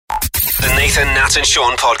Nathan, Nat and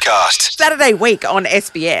Sean podcast. Saturday week on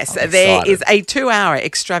SBS, there is a 2-hour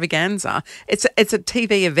extravaganza. It's a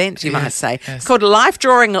TV event, you might say. Yes. It's called Life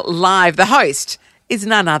Drawing Live. The host is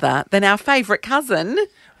none other than our favourite cousin,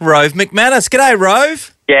 Rove McManus. G'day,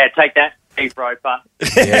 Rove. Yeah, take that, Steve Roper.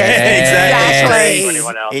 Exactly.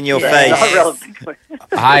 In your face.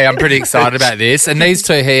 Hey, I'm pretty excited about this. And these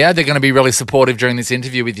two here, they're going to be really supportive during this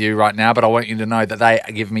interview with you right now, but I want you to know that they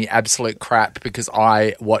give me absolute crap because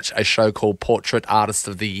I watch a show called Portrait Artist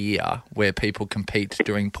of the Year where people compete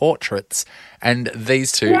doing portraits, and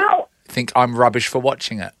these two think I'm rubbish for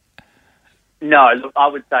watching it. No, look, I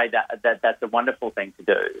would say that's a wonderful thing to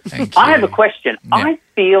do. Thank you. I have a question. Yeah. I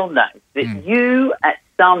feel, Nate, that you at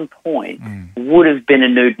some point would have been a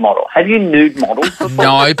nude model. Have you nude modelled before?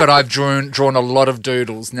 No, but I've drawn a lot of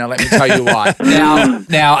doodles. Now, let me tell you why.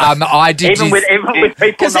 I did... Even with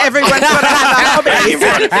people... Because everyone's got to have a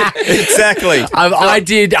hobby. Exactly. I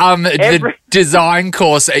did the design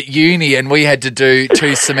course at uni, and we had to do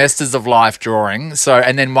 2 semesters of life drawing. So,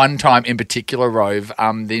 and then one time in particular, Rove,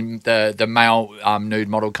 the male nude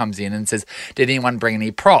model comes in and says, "Did anyone bring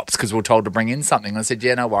any props?" Because we were told to bring in something. And I said,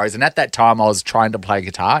 "Yeah, no worries." And at that time, I was trying to play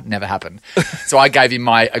guitar. Never happened. So I gave him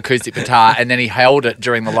my acoustic guitar, and then he held it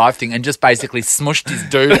during the live thing and just basically smushed his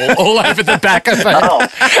doodle all over the back of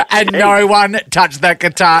it. And no one touched that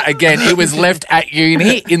guitar again. It was left at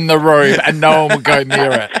uni in the room, and no one would go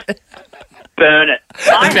near it. Burn it.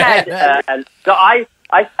 I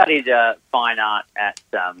studied fine art at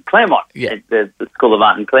Claremont, at the School of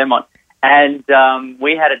Art in Claremont, and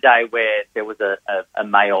we had a day where there was a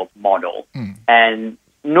male model, and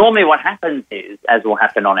normally what happens is, as will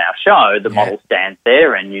happen on our show, the model stands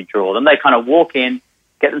there and you draw them. They kind of walk in,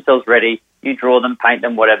 get themselves ready, you draw them, paint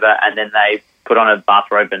them, whatever, and then they put on a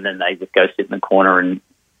bathrobe and then they just go sit in the corner and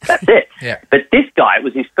that's it. But this guy, it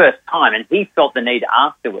was his first time, and he felt the need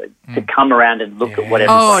afterwards to come around and look at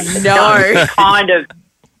whatever. Oh, no. Kind of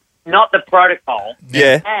not the protocol.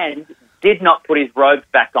 And did not put his robes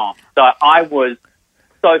back on. So I was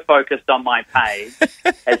so focused on my page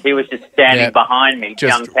as he was just standing behind me,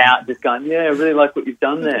 jumped out, just going, "Yeah, I really like what you've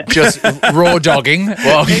done there." Just raw dogging.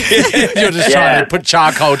 Well, you're just trying to put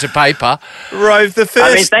charcoal to paper. Rove, the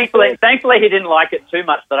first... I mean, thankfully he didn't like it too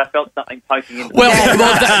much that I felt something poking into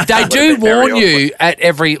Well, they do warn you at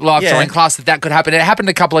every live drawing class that could happen. It happened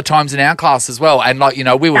a couple of times in our class as well. And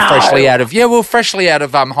we were freshly out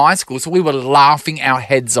of high school, so we were laughing our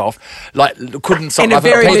heads off. Like, couldn't stop. In a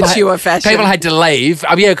very mature fashion. People had to leave.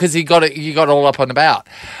 Because you got all up and about.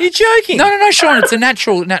 You're joking? No, Sean. It's a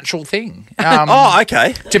natural thing.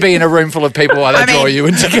 Okay. To be in a room full of people while they draw you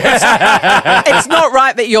into It's not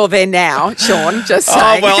right that you're there now, Sean. Just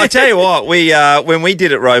saying. Oh well, I tell you what. We when we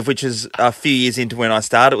did it, Rove, which was a few years into when I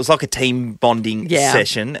started, it was like a team bonding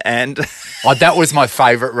session, and that was my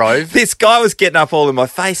favourite, Rove. This guy was getting up all in my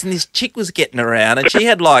face, and this chick was getting around, and she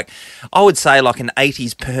had I would say an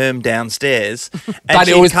 80s perm downstairs, but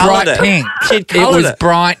it was bright pink. She'd coloured it.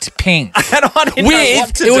 Bright pink. And I didn't know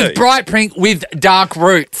what to do. It was bright pink with dark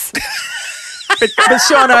roots. But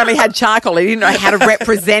Sean only had charcoal. He didn't know how to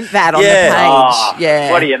represent that on the page.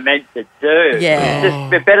 What are you meant to do? Yeah.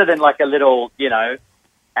 It's just better than like a little,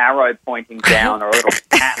 arrow pointing down or a little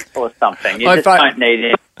cap or something. You just don't need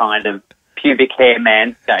any kind of pubic hair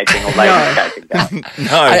manscaping or landscaping.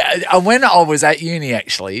 No. When I was at uni,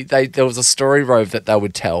 actually, there was a story, Rove, that they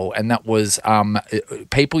would tell, and that was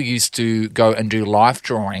people used to go and do life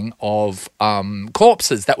drawing of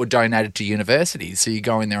corpses that were donated to universities. So you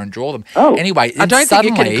go in there and draw them. Oh. Anyway, I don't think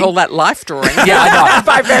you can call that life drawing. Yeah, I know.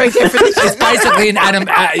 By very definition. It's basically an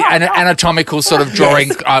anatomical sort of drawing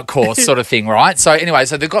course sort of thing, right? So anyway,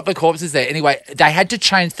 they've got the corpses there. Anyway, they had to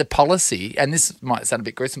change the policy, and this might sound a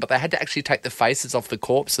bit gruesome, but they had to actually take the faces off the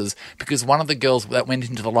corpses because one of the girls that went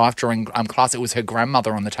into the life drawing class, it was her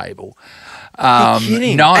grandmother on the table. You're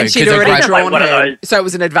kidding. No, and she'd already drawn her, so it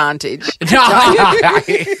was an advantage. And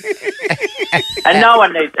no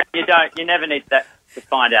one needs that. You never need that to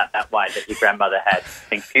find out that way that your grandmother had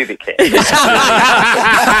pink pubic hair. The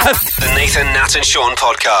Nathan, Nat and Sean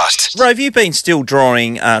podcast. Rove, you've been still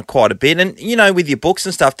drawing quite a bit, and with your books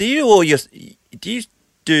and stuff, do you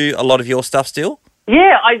do a lot of your stuff still?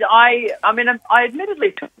 Yeah, I mean, I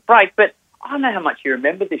admittedly took a break, but I don't know how much you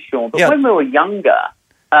remember this, Sean, but when we were younger,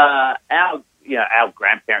 our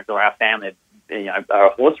grandparents or our family, are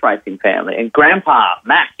a horse racing family, and Grandpa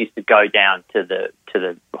Mac used to go down to the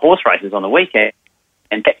horse races on the weekend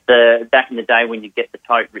and get back in the day when you get the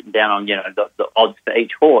tote written down on, the odds for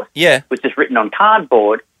each horse. Yeah. Was just written on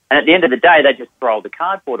cardboard, and at the end of the day, they just throw the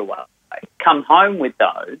cardboard away. Come home with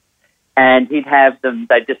those, and he'd have them,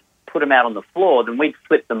 they'd just put them out on the floor, then we'd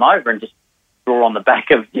flip them over and just draw on the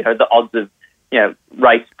back of, the odds of,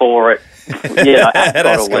 race 4 at, Ascot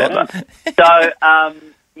or whatever. So,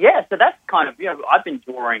 so that's kind of, I've been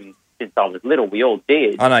drawing since I was little. We all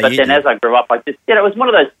did. I know, but then as I grew up, I just, it was one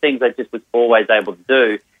of those things I just was always able to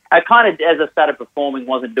do. I kind of, as I started performing,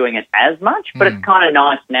 wasn't doing it as much, but it's kind of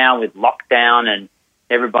nice now with lockdown and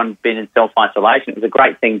everyone's been in self-isolation. It was a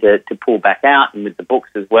great thing to pull back out, and with the books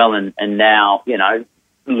as well, and now,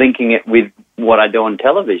 linking it with what I do on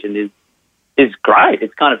television is great.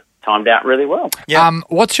 It's kind of timed out really well. Yeah.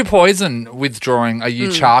 What's your poison with drawing? Are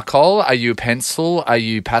you charcoal? Are you pencil? Are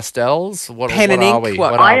you pastels? Pen and ink? Are we?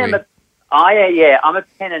 I'm a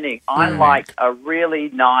pen and ink. I like a really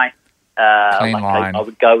nice, clean line. I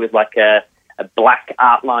would go with like a black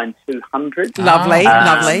Artline 200. Lovely.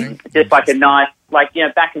 Just like a nice,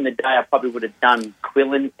 back in the day, I probably would have done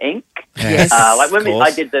Quillen ink. Yes. Like when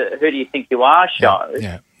I did the Who Do You Think You Are show,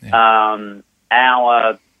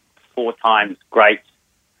 our 4 times great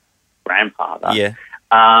grandfather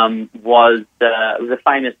was a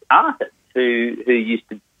famous artist who used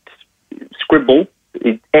to scribble,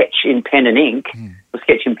 etch in pen and ink, or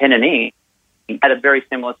sketch in pen and ink. He had a very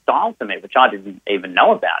similar style to me, which I didn't even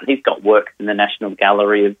know about. And he's got works in the National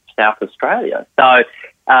Gallery of South Australia. So,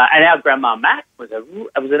 and our grandma Matt was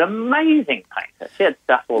an amazing painter. She had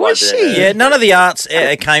stuff all over there. Yeah, none of the arts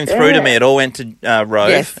came through to me. It all went to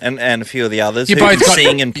Rove and a few of the others who could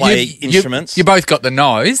sing and play instruments. You both got the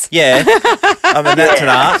nose. Yeah. I mean, that's an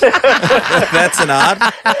art. That's an art.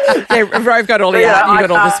 Yeah, Rove got all the art, you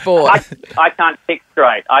got all the sport. I can't pick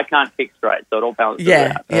straight. So it all balances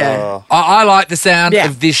out. Yeah. I like the sound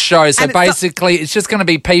of this show. So basically, it's just going to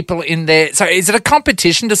be people in there. So is it a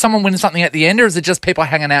competition? Does someone win something at the end, or is it just people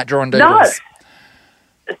hanging out drawing doodles? No.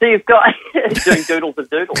 So you've got doing doodles of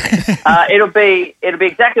doodles. It'll be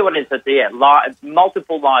exactly what it is. So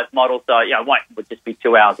multiple live models. So it would just be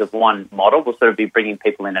 2 hours of one model. We'll sort of be bringing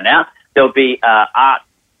people in and out. There'll be art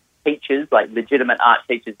teachers, like legitimate art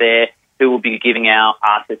teachers there, who will be giving our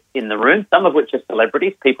artists in the room, some of which are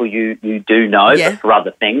celebrities, people you do know, but for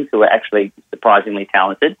other things, who are actually surprisingly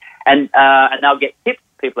talented. And they'll get tips.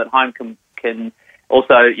 People at home can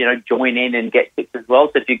also, join in and get tips as well.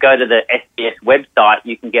 So if you go to the SBS website,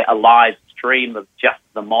 you can get a live stream of just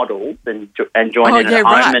the models and join in at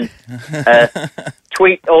home and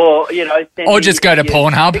tweet or, send or just go to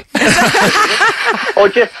Pornhub. or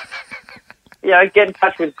just... get in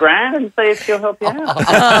touch with Gran and see if she'll help you out.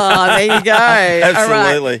 Oh, there you go.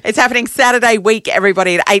 Absolutely. All right. It's happening Saturday week,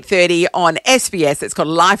 everybody, at 8:30 on SBS. It's called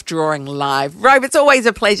Life Drawing Live. Rove, it's always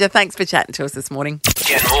a pleasure. Thanks for chatting to us this morning.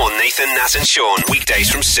 Get more Nathan, Nat and Sean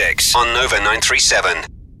weekdays from 6 on Nova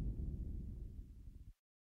 937.